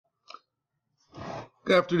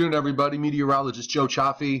Good afternoon, everybody. Meteorologist Joe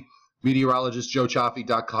Chaffee,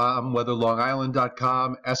 meteorologistjoechafee.com,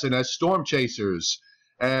 weatherlongisland.com, SNS Storm Chasers.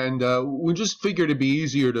 And we just figured it'd be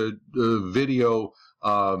easier to video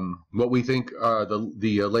what we think are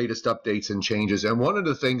the latest updates and changes. And one of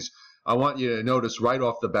the things I want you to notice right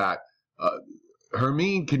off the bat,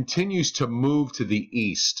 Hermine continues to move to the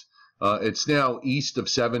east. It's now east of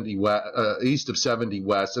 70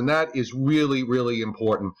 west, and that is really, really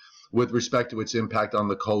important with respect to its impact on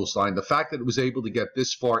the coastline. The fact that it was able to get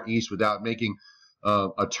this far east without making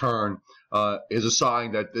a turn is a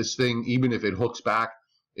sign that this thing, even if it hooks back,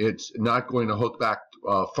 it's not going to hook back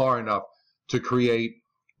far enough to create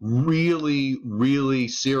really, really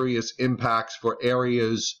serious impacts for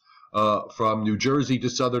areas from New Jersey to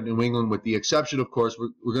southern New England, with the exception, of course,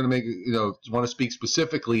 we're going to make, want to speak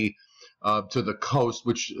specifically to the coast,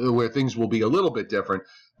 where things will be a little bit different.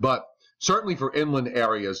 But certainly for inland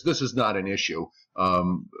areas, this is not an issue,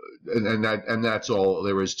 and that's all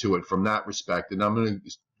there is to it from that respect. And I'm going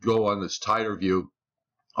to go on this tighter view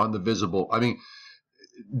on the visible. I mean,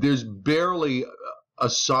 there's barely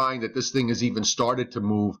a sign that this thing has even started to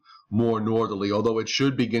move more northerly, although it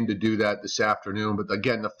should begin to do that this afternoon. But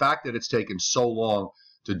again, the fact that it's taken so long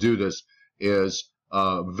to do this is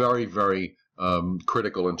very, very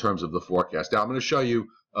critical in terms of the forecast. Now, I'm going to show you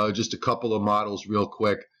just a couple of models real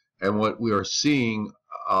quick. And what we are seeing,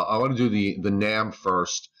 I want to do the NAM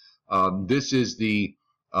first. This is the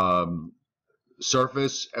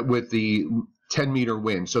surface with the 10-meter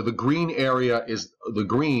wind. So the green area is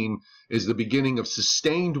the beginning of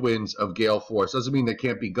sustained winds of gale force. Doesn't mean there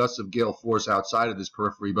can't be gusts of gale force outside of this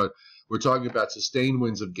periphery, but we're talking about sustained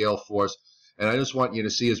winds of gale force. And I just want you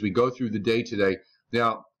to see as we go through the day today.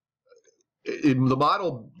 Now, the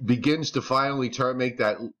model begins to finally make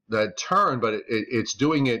that turn, but it's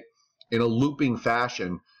doing it in a looping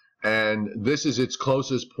fashion, and this is its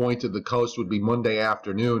closest point to the coast would be Monday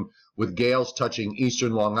afternoon, with gales touching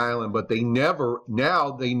eastern Long Island, but they never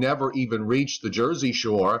even reach the Jersey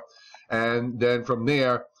shore, and then from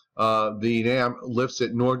there the NAM lifts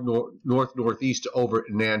it northeast over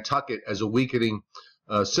Nantucket as a weakening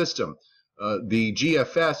system. The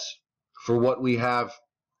GFS for what we have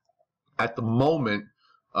at the moment,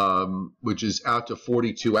 which is out to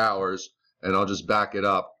 42 hours, and I'll just back it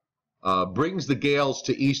up, brings the gales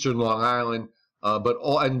to eastern Long Island, but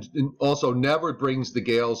also never brings the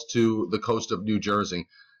gales to the coast of New Jersey.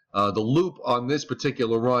 The loop on this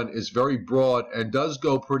particular run is very broad and does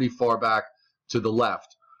go pretty far back to the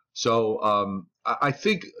left. So I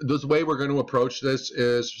think the way we're going to approach this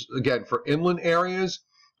is, again, for inland areas,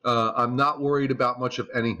 I'm not worried about much of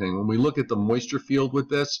anything. When we look at the moisture field with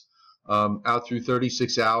this, out through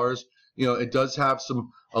 36 hours, it does have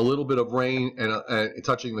a little bit of rain and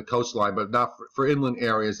touching the coastline, but not for inland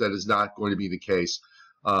areas. That is not going to be the case.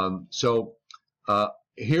 So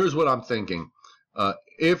here's what I'm thinking.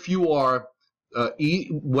 If you are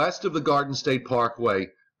west of the Garden State Parkway,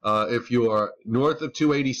 if you are north of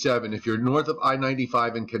 287, if you're north of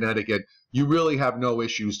I-95 in Connecticut, you really have no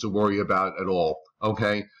issues to worry about at all.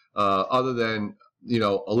 Okay, other than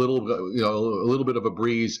a little bit of a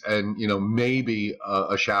breeze, and maybe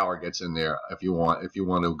a shower gets in there if you want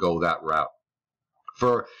to go that route.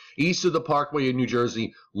 For east of the Parkway in New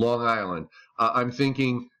Jersey, Long Island, I'm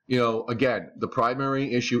thinking, again, the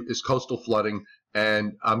primary issue is coastal flooding,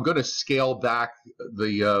 and I'm going to scale back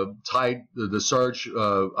the surge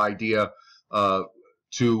idea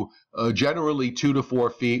to generally 2 to 4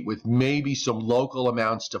 feet, with maybe some local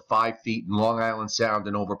amounts to 5 feet in Long Island Sound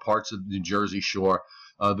and over parts of the New Jersey shore.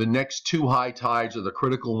 The next 2 high tides are the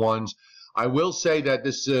critical ones. I will say that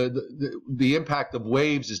this the impact of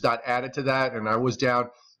waves is not added to that, and I was down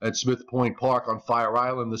at Smith Point Park on Fire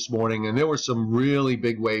Island this morning, and there were some really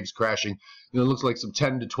big waves crashing. It looks like some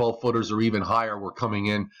 10 to 12 footers or even higher were coming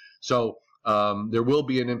in. So there will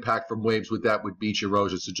be an impact from waves with beach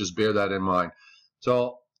erosion, so just bear that in mind.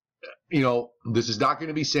 So, this is not going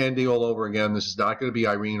to be Sandy all over again. This is not going to be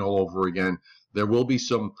Irene all over again. There will be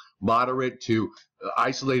some moderate to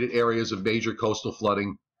isolated areas of major coastal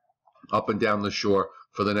flooding up and down the shore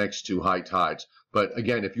for the next 2 high tides. But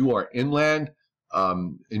again, if you are inland,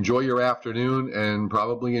 enjoy your afternoon and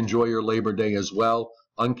probably enjoy your Labor Day as well.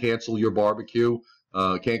 Uncancel your barbecue.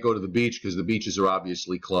 Can't go to the beach because the beaches are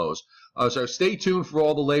obviously closed. So stay tuned for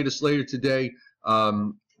all the latest later today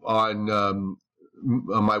on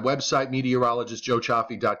my website,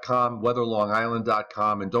 meteorologistjoechafee.com,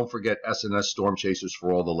 weatherlongisland.com, and don't forget SNS Storm Chasers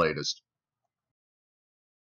for all the latest.